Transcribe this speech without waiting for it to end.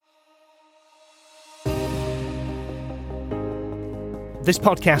This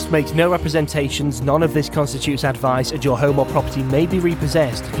podcast makes no representations, none of this constitutes advice, and your home or property may be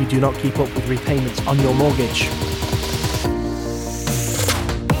repossessed if you do not keep up with repayments on your mortgage.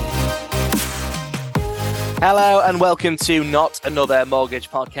 Hello and welcome to Not Another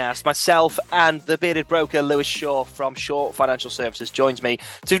Mortgage Podcast. Myself and the bearded broker Lewis Shaw from Shaw Financial Services joins me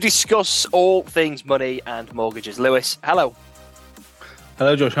to discuss all things money and mortgages. Lewis, hello.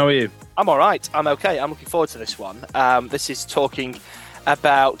 Hello, Josh. How are you? I'm all right. I'm okay. I'm looking forward to this one. This is talking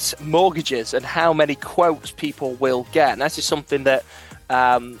about mortgages and how many quotes people will get. And this is something that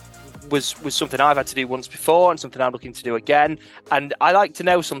was something I've had to do once before and something I'm looking to do again. And I like to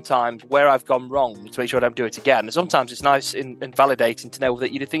know sometimes where I've gone wrong to make sure I don't do it again. And sometimes it's nice and validating to know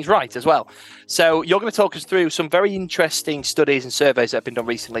that you did things right as well. So you're going to talk us through some very interesting studies and surveys that have been done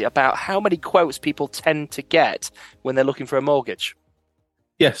recently about how many quotes people tend to get when they're looking for a mortgage.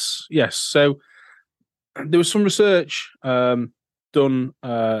 Yes. So there was some research done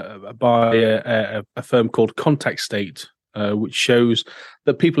by a firm called Contact State, which shows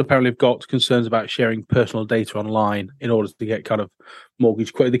that people apparently have got concerns about sharing personal data online in order to get kind of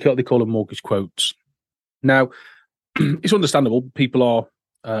mortgage quote. They call them mortgage quotes. Now, it's understandable. People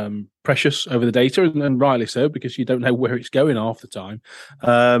are precious over the data, and rightly so, because you don't know where it's going half the time.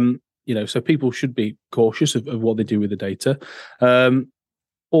 So people should be cautious of what they do with the data.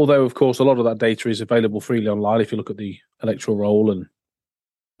 Although, of course, a lot of that data is available freely online if you look at the electoral roll and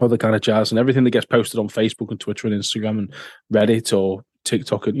other kind of jazz and everything that gets posted on Facebook and Twitter and Instagram and Reddit or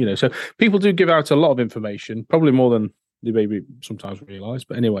TikTok. And, so people do give out a lot of information, probably more than they maybe sometimes realise.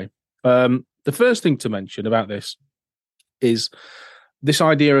 But anyway, the first thing to mention about this is this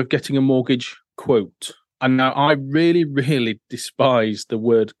idea of getting a mortgage quote. And now I really, really despise the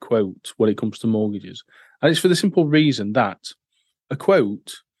word quote when it comes to mortgages. And it's for the simple reason that a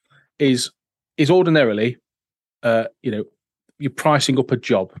quote is ordinarily, you're pricing up a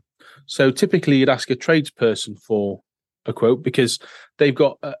job. So typically you'd ask a tradesperson for a quote because they've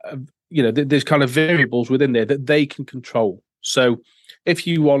got, there's kind of variables within there that they can control. So if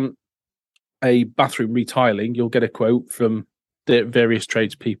you want a bathroom retiling, you'll get a quote from the various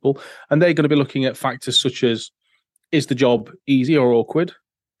tradespeople, and they're going to be looking at factors such as, is the job easy or awkward?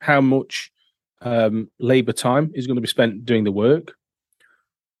 How much labour time is going to be spent doing the work?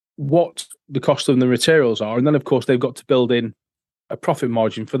 What the cost of the materials are? And then, of course, they've got to build in a profit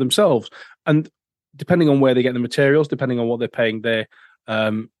margin for themselves. And depending on where they get the materials, depending on what they're paying their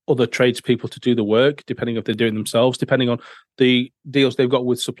other tradespeople to do the work, depending if they're doing themselves, depending on the deals they've got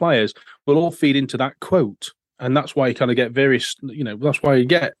with suppliers, will all feed into that quote. And that's why you kind of get that's why you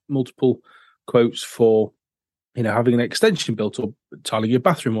get multiple quotes for, having an extension built or tiling your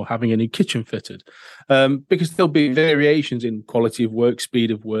bathroom or having a new kitchen fitted, because there'll be variations in quality of work,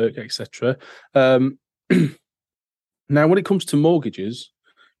 speed of work, etc. Now, when it comes to mortgages,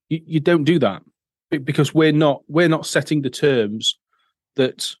 you don't do that because we're not setting the terms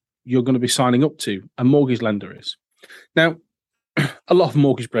that you're going to be signing up to. A mortgage lender is. Now, a lot of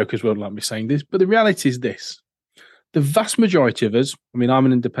mortgage brokers won't like me saying this, but the reality is this: the vast majority of us, I'm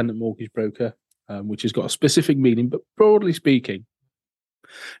an independent mortgage broker, which has got a specific meaning, but broadly speaking,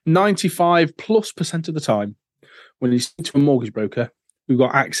 95+% of the time, when you speak to a mortgage broker, we've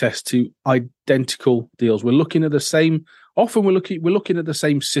got access to identical deals. We're looking at the same. Often we're looking at the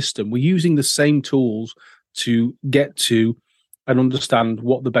same system. We're using the same tools to get to and understand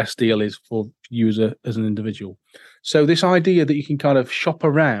what the best deal is for you as an individual. So this idea that you can kind of shop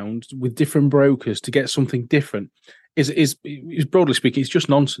around with different brokers to get something different is broadly speaking, it's just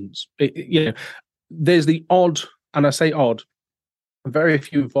nonsense. There's the odd, and I say odd, very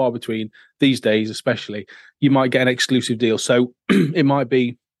few and far between these days, especially, you might get an exclusive deal. So it might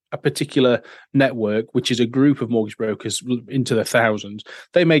be a particular network, which is a group of mortgage brokers into the thousands.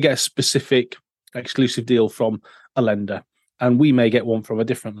 They may get a specific exclusive deal from a lender, and we may get one from a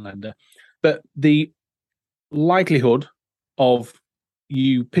different lender. But the likelihood of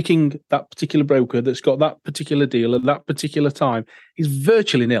you picking that particular broker that's got that particular deal at that particular time is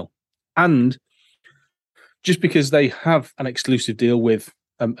virtually nil. And just because they have an exclusive deal with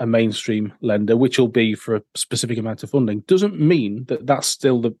a mainstream lender, which will be for a specific amount of funding, doesn't mean that that's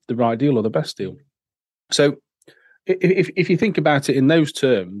still the right deal or the best deal. So if you think about it in those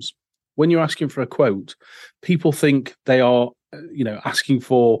terms, when you're asking for a quote, people think they are, asking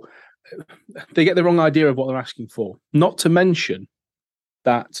for, they get the wrong idea of what they're asking for. Not to mention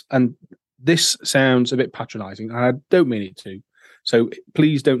that, and this sounds a bit patronizing, and I don't mean it to, so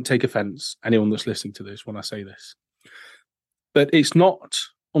please don't take offense, anyone that's listening to this, when I say this. But it's not,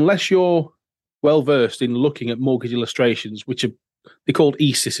 unless you're well versed in looking at mortgage illustrations, which are they're called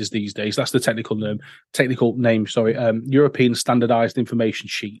ESISs these days. That's the technical name. Sorry, European Standardized Information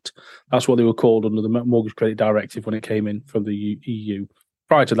Sheet. That's what they were called under the Mortgage Credit Directive when it came in from the EU.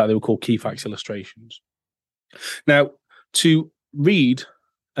 Prior to that, they were called key facts illustrations. Now, to read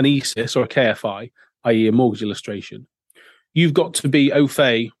an ESIS or a KFI, i.e., a mortgage illustration, you've got to be au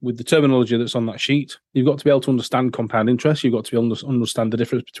fait with the terminology that's on that sheet. You've got to be able to understand compound interest. You've got to be able to understand the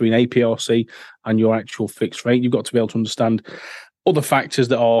difference between APRC and your actual fixed rate. You've got to be able to understand other factors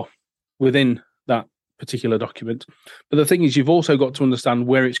that are within that particular document. But the thing is, you've also got to understand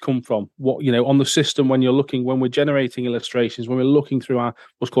where it's come from. What, on the system, when we're generating illustrations, when we're looking through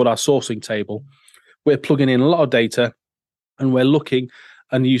what's called our sourcing table, we're plugging in a lot of data and we're looking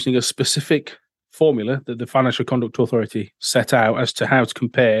and using a specific formula that the Financial Conduct Authority set out as to how to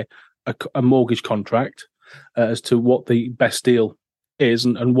compare a mortgage contract as to what the best deal is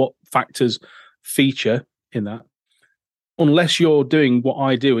and what factors feature in that. Unless you're doing what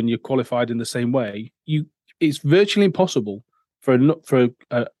I do and you're qualified in the same way, it's virtually impossible for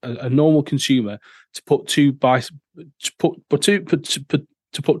a normal consumer to put two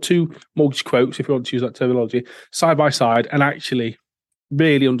mortgage quotes, if you want to use that terminology, side by side and actually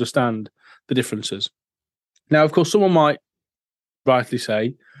really understand the differences. Now, of course, someone might rightly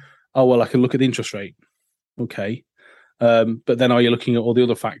say, oh, well, I can look at the interest rate. Okay. But then are you looking at all the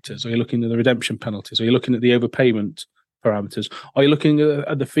other factors? Are you looking at the redemption penalties? Are you looking at the overpayment parameters? Are you looking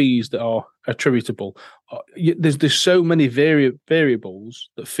at the fees that are attributable? There's so many variables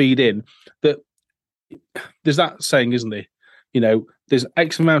that feed in that there's that saying, isn't there? There's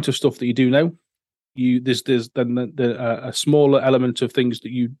X amount of stuff that you do know. There's then a smaller element of things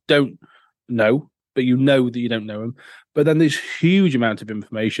that you don't know, but you know that you don't know them. But then there's huge amount of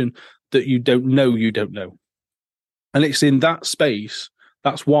information that you don't know. And it's in that space.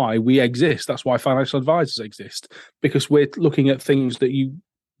 That's why we exist. That's why financial advisors exist, because we're looking at things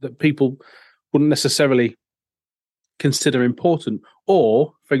that people wouldn't necessarily consider important,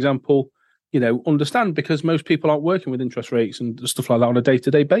 or, for example, understand, because most people aren't working with interest rates and stuff like that on a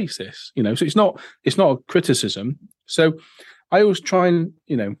day-to-day basis. So it's not a criticism. So I always try and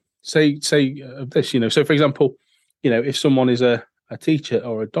say this. So for example, if someone is a teacher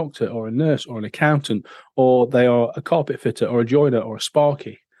or a doctor or a nurse or an accountant, or they are a carpet fitter or a joiner or a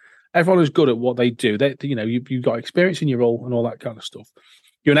sparky, everyone is good at what they do. You've got experience in your role and all that kind of stuff.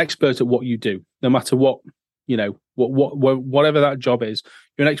 You're an expert at what you do, no matter what, whatever that job is.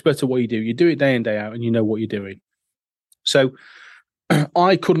 You're an expert at what you do. You do it day in, day out, and you know what you're doing. So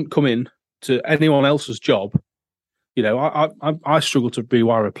I couldn't come in to anyone else's job. I struggle to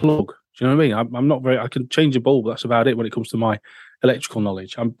rewire a plug. Do you know what I mean? I'm not I can change a bulb. That's about it when it comes to my electrical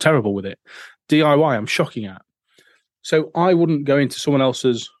knowledge. I'm terrible with it. DIY, I'm shocking at. So I wouldn't go into someone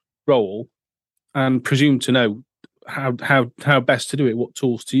else's role and presume to know how best to do it, what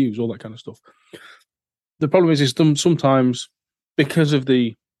tools to use, all that kind of stuff. The problem is sometimes, because of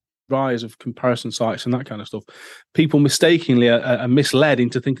the rise of comparison sites and that kind of stuff, people mistakenly are misled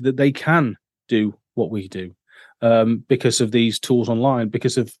into thinking that they can do what we do. Because of these tools online,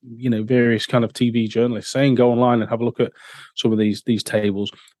 because of various kind of TV journalists saying go online and have a look at some of these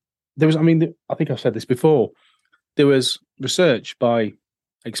tables. I think I've said this before. There was research by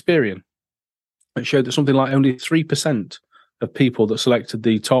Experian that showed that something like only 3% of people that selected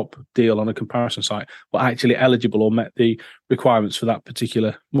the top deal on a comparison site were actually eligible or met the requirements for that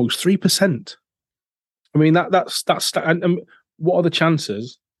particular mortgage. 3%. I mean, that's and what are the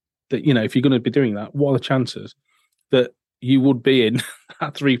chances that if you're going to be doing that, what are the chances that you would be in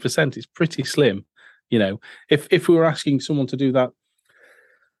that 3%? It's pretty slim. If we were asking someone to do that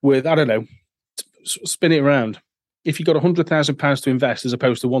with, I don't know, spin it around. If you got £100,000 to invest as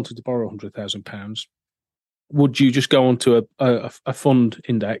opposed to wanting to borrow £100,000, would you just go onto a fund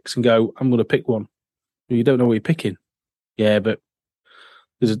index and go, I'm going to pick one? You don't know what you're picking. Yeah, but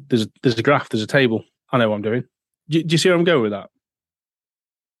there's a graph, there's a table. I know what I'm doing. Do you see where I'm going with that?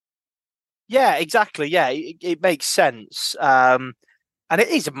 Yeah, exactly. Yeah, it makes sense. And it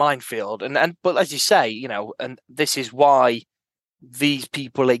is a minefield. But as you say, and this is why these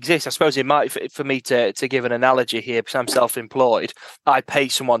people exist. I suppose it might, for me to give an analogy here, because I'm self-employed, I pay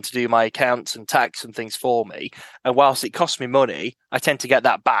someone to do my accounts and tax and things for me. And whilst it costs me money, I tend to get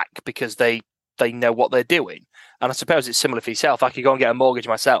that back because they know what they're doing. And I suppose it's similar for yourself. I could go and get a mortgage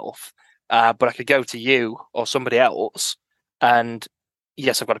myself, but I could go to you or somebody else, and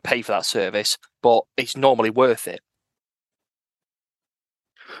yes, I've got to pay for that service, but it's normally worth it.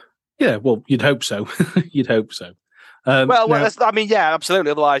 Yeah, well, you'd hope so. You'd hope so. Yeah, absolutely.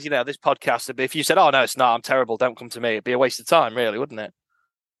 Otherwise, this podcast would be, if you said, oh, no, it's not, I'm terrible, don't come to me, it'd be a waste of time, really, wouldn't it?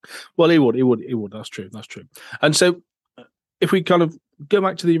 Well, it would. That's true. And so if we kind of go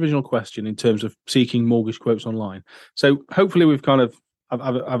back to the original question in terms of seeking mortgage quotes online, so hopefully we've kind of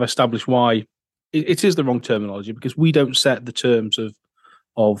I've established why it is the wrong terminology, because we don't set the terms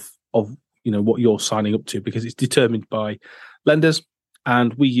of what you're signing up to, because it's determined by lenders,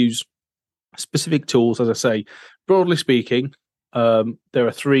 and we use specific tools. As I say, broadly speaking, there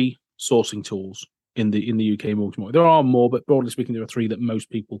are 3 sourcing tools in the UK mortgage market. There are more, but broadly speaking, there are 3 that most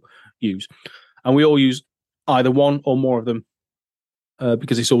people use, and we all use either one or more of them,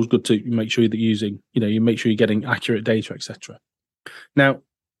 because it's always good to make sure that you're using, you make sure you're getting accurate data, etc. Now,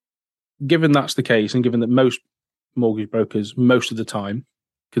 given that's the case, and given that most mortgage brokers most of the time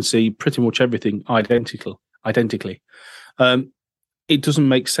can see pretty much everything identically, it doesn't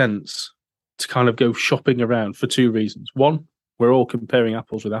make sense to kind of go shopping around for 2 reasons. One, we're all comparing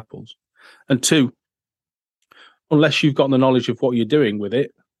apples with apples, and 2, unless you've got the knowledge of what you're doing with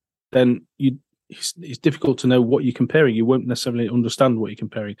it, then it's difficult to know what you're comparing. You won't necessarily understand what you're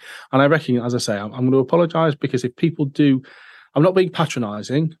comparing. And I reckon, as I say, I'm going to apologise, because if people do, I'm not being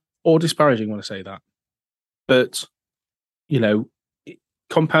patronising or disparaging when I say that, but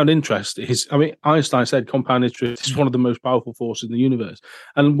compound interest is, Einstein said compound interest is one of the most powerful forces in the universe,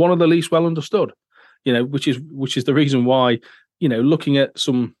 and one of the least well understood, which is the reason why, looking at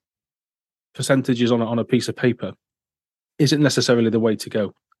some percentages on a piece of paper isn't necessarily the way to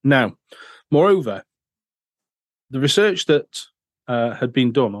go. Now, moreover, the research that had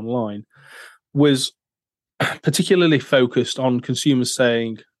been done online was particularly focused on consumers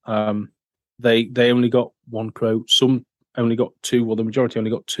saying they only got 1 quote, some only got 2, or the majority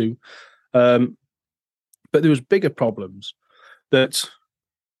only got 2. But there was bigger problems, that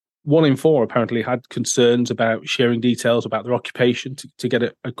 1 in 4 apparently had concerns about sharing details about their occupation to get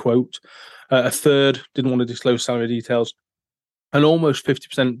a quote. A third didn't want to disclose salary details, and almost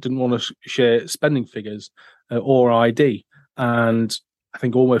 50% didn't want to share spending figures or ID. And I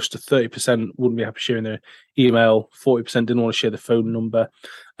think almost 30% wouldn't be happy sharing their email. 40% didn't want to share the phone number.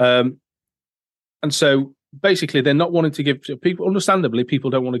 And so basically, they're not wanting to give people, understandably, people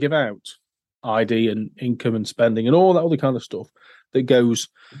don't want to give out ID and income and spending and all that other kind of stuff that goes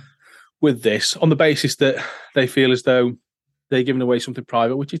with this, on the basis that they feel as though they're giving away something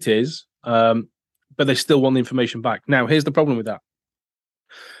private, which it is, but they still want the information back. Now, here's the problem with that.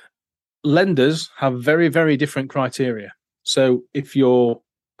 Lenders have very, very different criteria. So if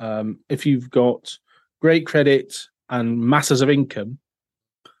you've got great credit and masses of income,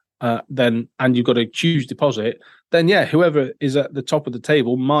 and you've got a huge deposit, then whoever is at the top of the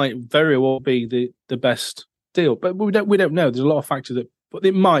table might very well be the best deal. But we don't know. There's a lot of factors but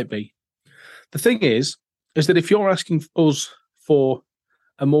it might be. The thing is that if you're asking us for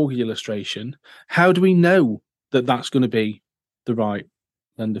a mortgage illustration, how do we know that that's going to be the right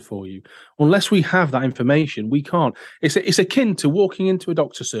lender for you? Unless we have that information, we can't. It's akin to walking into a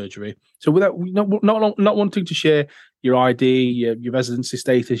doctor's surgery. So without not wanting to share your ID, your residency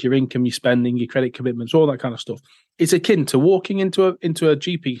status, your income, your spending, your credit commitments, all that kind of stuff. It's akin to walking into a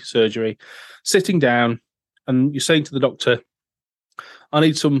GP surgery, sitting down, and you're saying to the doctor, I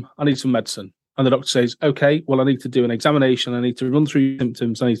need some medicine. And the doctor says, okay, well, I need to do an examination. I need to run through your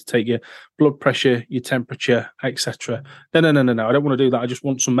symptoms. I need to take your blood pressure, your temperature, etc. No. I don't want to do that. I just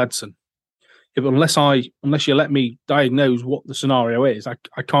want some medicine. But unless you let me diagnose what the scenario is, I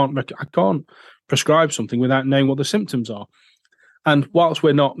can't prescribe something without knowing what the symptoms are. And whilst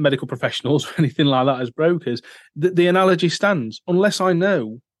we're not medical professionals or anything like that as brokers, the analogy stands. Unless I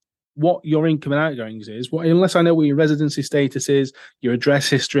know what your income and outgoings is, unless I know what your residency status is, your address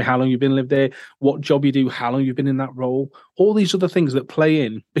history, how long you've been lived there, what job you do, how long you've been in that role, all these other things that play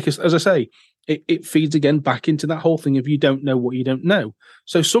in. Because, as I say, it feeds again back into that whole thing of you don't know what you don't know.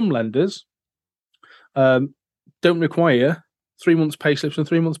 So some lenders don't require 3 months pay slips and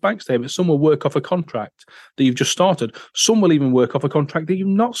 3 months bank statements. Some will work off a contract that you've just started. Some will even work off a contract that you've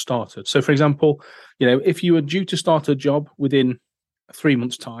not started. So, for example, if you were due to start a job within 3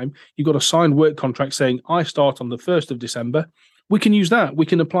 months' time, you've got a signed work contract saying, I start on the 1st of December. We can use that. We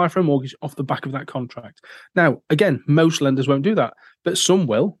can apply for a mortgage off the back of that contract. Now, again, most lenders won't do that, but some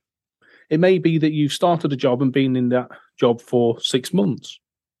will. It may be that you've started a job and been in that job for 6 months.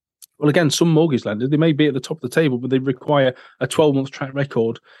 Well, again, some mortgage lenders, they may be at the top of the table, but they require a 12-month track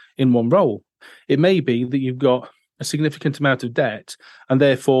record in one role. It may be that you've got a significant amount of debt, and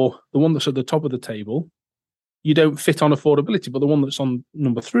therefore the one that's at the top of the table, you don't fit on affordability, but the one that's on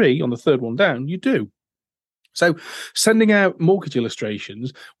number 3, on the third one down, you do. So sending out mortgage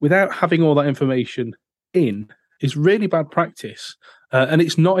illustrations without having all that information in is really bad practice. And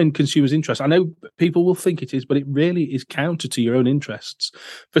it's not in consumers' interest. I know people will think it is, but it really is counter to your own interests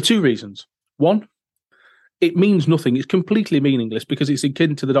for 2 reasons. One, it means nothing. It's completely meaningless because it's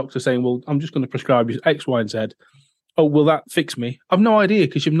akin to the doctor saying, well, I'm just going to prescribe you X, Y, and Z. Oh, will that fix me? I've no idea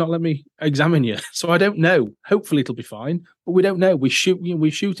because you've not let me examine you. So I don't know. Hopefully it'll be fine, but we don't know. We're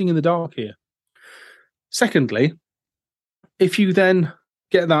shooting in the dark here. Secondly, if you then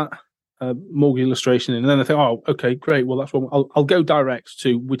get that mortgage illustration in, and then I think, oh, okay, great. Well, that's what I'll go direct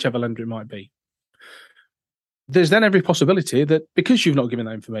to whichever lender it might be. There's then every possibility that because you've not given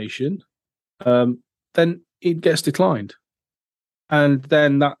that information, then it gets declined. And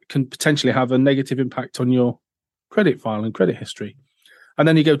then that can potentially have a negative impact on your credit file and credit history. And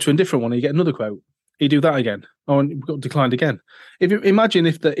then you go to a different one and you get another quote. You do that again. Oh, and you've got declined again. Imagine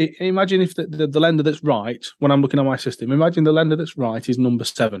if the lender that's right, when I'm looking at my system, imagine the lender that's right is number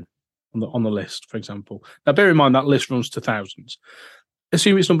 7 on the list, for example. Now, bear in mind that list runs to thousands.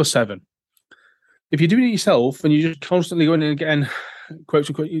 Assume it's number 7. If you're doing it yourself and you're just constantly going in and getting quotes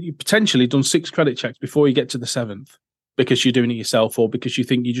and quotes, you've potentially done 6 credit checks before you get to the 7th because you're doing it yourself or because you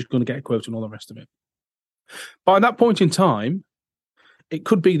think you're just going to get a quote and all the rest of it. By that point in time, it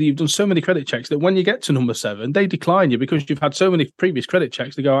could be that you've done so many credit checks that when you get to number 7, they decline you because you've had so many previous credit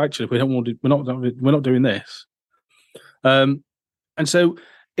checks. They go, actually, we're not doing this. And so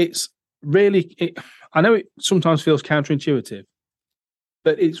it's really, I know it sometimes feels counterintuitive,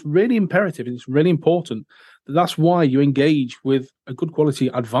 but it's really imperative and it's really important that's why you engage with a good quality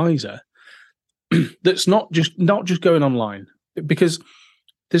advisor that's not just going online, because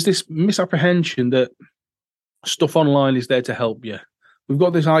there's this misapprehension that stuff online is there to help you. We've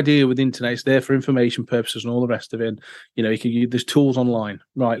got this idea with the internet, it's there for information purposes and all the rest of it. You know, you can use there's tools online.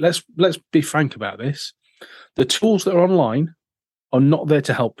 Right, let's be frank about this. The tools that are online are not there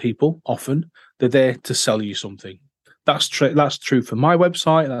to help people often. They're there to sell you something. That's true for my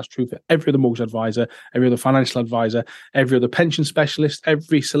website. That's true for every other mortgage advisor, every other financial advisor, every other pension specialist,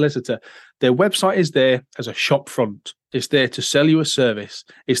 every solicitor. Their website is there as a shop front. It's there to sell you a service.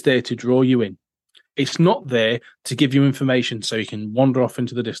 It's there to draw you in. It's not there to give you information so you can wander off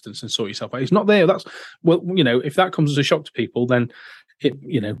into the distance and sort yourself out. It's not there. That's, well, you know, if that comes as a shock to people, then it,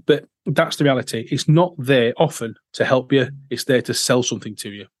 you know, but that's the reality. It's not there often to help you. It's there to sell something to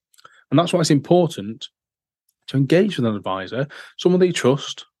you. And that's why it's important to engage with an advisor, someone that you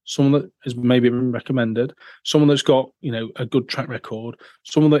trust, someone that has maybe been recommended, someone that's got, you know, a good track record,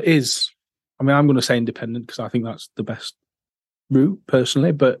 someone that is, I mean, I'm going to say independent because I think that's the best route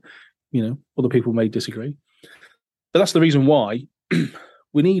personally, but, you know, other people may disagree. But that's the reason why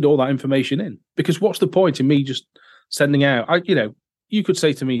we need all that information in, because what's the point in me just sending out, you know, you could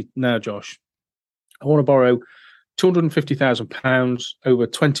say to me now, Josh, I want to borrow £250,000 over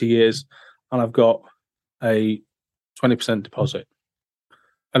 20 years and I've got a 20% deposit.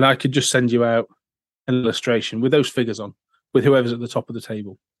 And I could just send you out an illustration with those figures on, with whoever's at the top of the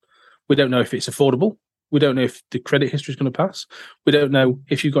table. We don't know if it's affordable. We don't know if the credit history is going to pass. We don't know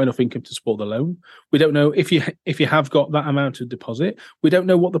if you've got enough income to support the loan. We don't know if you have got that amount of deposit. We don't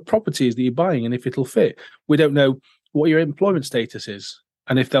know what the property is that you're buying and if it'll fit. We don't know what your employment status is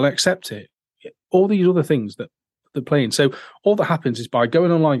and if they'll accept it. All these other things that play in. So all that happens is by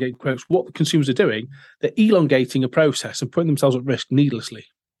going online, getting quotes, what the consumers are doing, they're elongating a process and putting themselves at risk needlessly.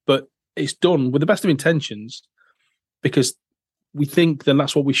 But it's done with the best of intentions because we think then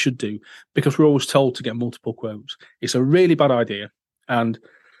that's what we should do, because we're always told to get multiple quotes. It's a really bad idea. And,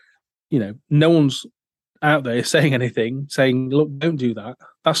 you know, no one's out there saying anything, saying, look, don't do that.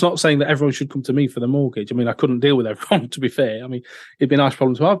 That's not saying that everyone should come to me for the mortgage. I mean, I couldn't deal with everyone, to be fair. I mean, it'd be a nice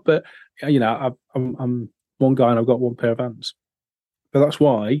problem to have, but, you know, I'm one guy and I've got one pair of hands. But that's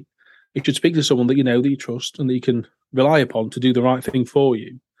why you should speak to someone that you know, that you trust and that you can rely upon to do the right thing for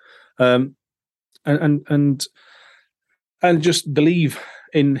you. And just believe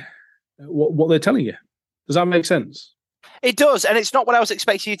in what they're telling you. Does that make sense? It does, and it's not what I was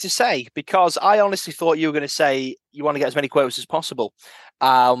expecting you to say, because I honestly thought you were going to say you want to get as many quotes as possible.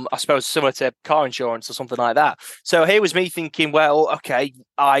 I suppose similar to car insurance or something like that. So here was me thinking, well, okay,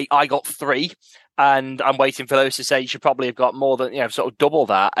 I got 3, and I'm waiting for those to say you should probably have got more than, you know, sort of double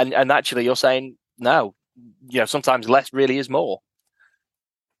that. And actually you're saying, no, you know, sometimes less really is more.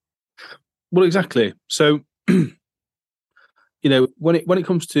 Well, exactly. So, you know, when it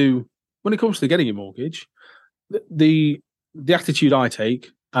comes to getting a mortgage, the attitude I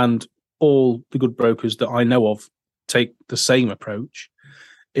take, and all the good brokers that I know of take the same approach,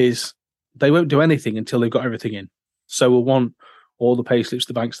 is they won't do anything until they've got everything in. So we'll want all the payslips,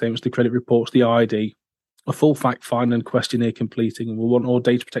 the bank statements, the credit reports, the ID, a full fact find and questionnaire completing, and we'll want all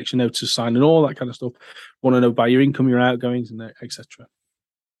data protection notices signed and all that kind of stuff. Want to know about your income, your outgoings, and etc.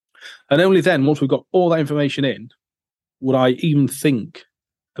 And only then, once we've got all that information in, would I even think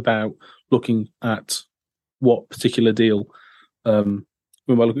about looking at what particular deal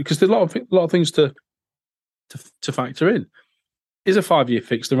we might look at, because there's a lot of things to factor in. Is a 5-year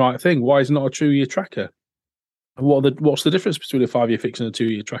fix the right thing? Why is it not a 2-year tracker? What's the difference between a 5-year fix and a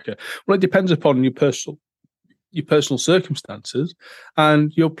 2-year tracker? Well, it depends upon your personal circumstances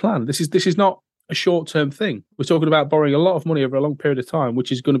and your plan. This is not a short-term thing. We're talking about borrowing a lot of money over a long period of time,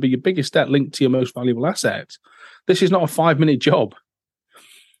 which is going to be your biggest debt linked to your most valuable asset. This is not a 5-minute job.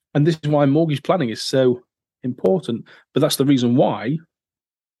 And this is why mortgage planning is so important. But that's the reason why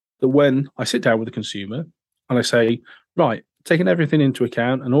that when I sit down with the consumer and I say, right, taking everything into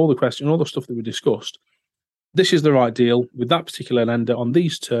account and all the questions, all the stuff that we discussed, this is the right deal with that particular lender on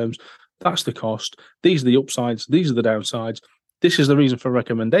these terms. That's the cost. These are the upsides. These are the downsides. This is the reason for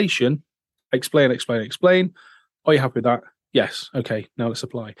recommendation. Explain. Are you happy with that? Yes. Okay, now let's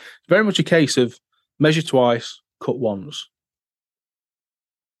apply. It's very much a case of measure twice, cut once.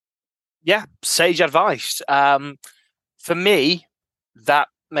 Yeah, sage advice. For me, that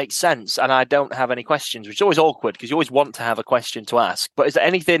makes sense, and I don't have any questions, which is always awkward because you always want to have a question to ask. But is there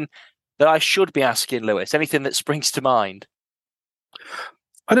anything that I should be asking, Lewis? Anything that springs to mind?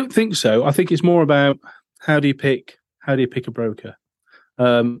 I don't think so. I think it's more about how do you pick a broker.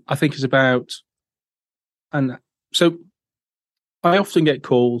 I think it's about, and so I often get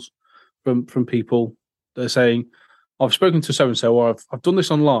calls from people that are saying, I've spoken to so and so, or I've done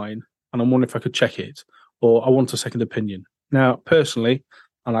this online, and I'm wondering if I could check it, or I want a second opinion. Now, personally,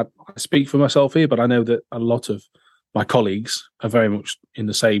 and I speak for myself here, but I know that a lot of my colleagues are very much in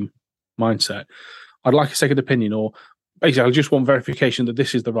the same mindset. I'd like a second opinion, or basically, I just want verification that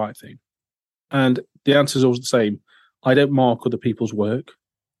this is the right thing. And the answer is always the same. I don't mark other people's work.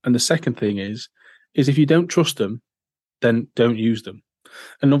 And the second thing is if you don't trust them, then don't use them.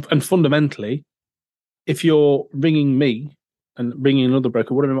 And fundamentally, if you're ringing me and ringing another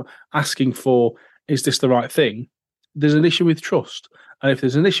broker, whatever, asking for, is this the right thing? There's an issue with trust. And if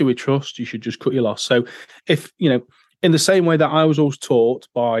there's an issue with trust, you should just cut your loss. So if, in the same way that I was always taught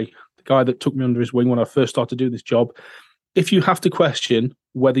by the guy that took me under his wing when I first started to do this job, if you have to question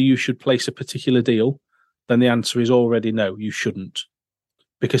whether you should place a particular deal, then the answer is already no, you shouldn't.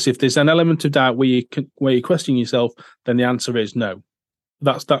 Because if there's an element of doubt where you're questioning yourself, then the answer is no.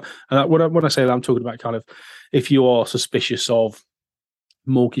 That's that. And when I say that, I'm talking about kind of if you are suspicious of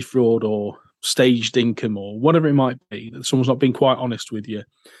mortgage fraud or staged income or whatever it might be, that someone's not being quite honest with you.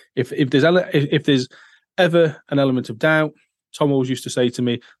 If there's ever an element of doubt, Tom always used to say to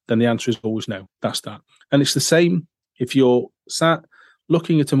me, then the answer is always no. That's that. And it's the same if you're sat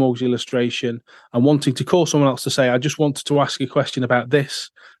looking at a mortgage illustration and wanting to call someone else to say, I just wanted to ask a question about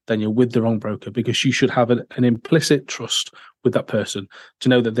this, then you're with the wrong broker, because you should have an implicit trust with that person to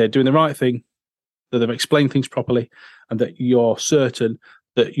know that they're doing the right thing, that they've explained things properly, and that you're certain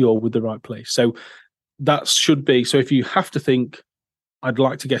that you're with the right place. So that should be, so if you have to think, I'd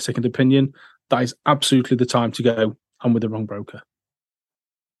like to get a second opinion, that is absolutely the time to go. I'm with the wrong broker.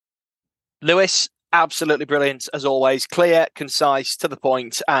 Lewis, absolutely brilliant as always. Clear, concise, to the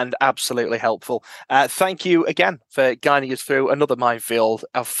point, and absolutely helpful. Thank you again for guiding us through another minefield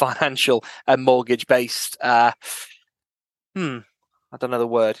of financial and mortgage-based. I don't know the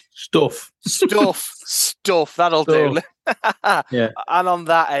word. Stuff. That'll do. Yeah. And on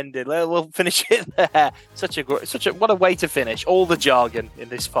that ending, we'll finish it there. What a way to finish all the jargon in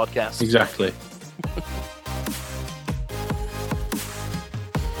this podcast. Exactly.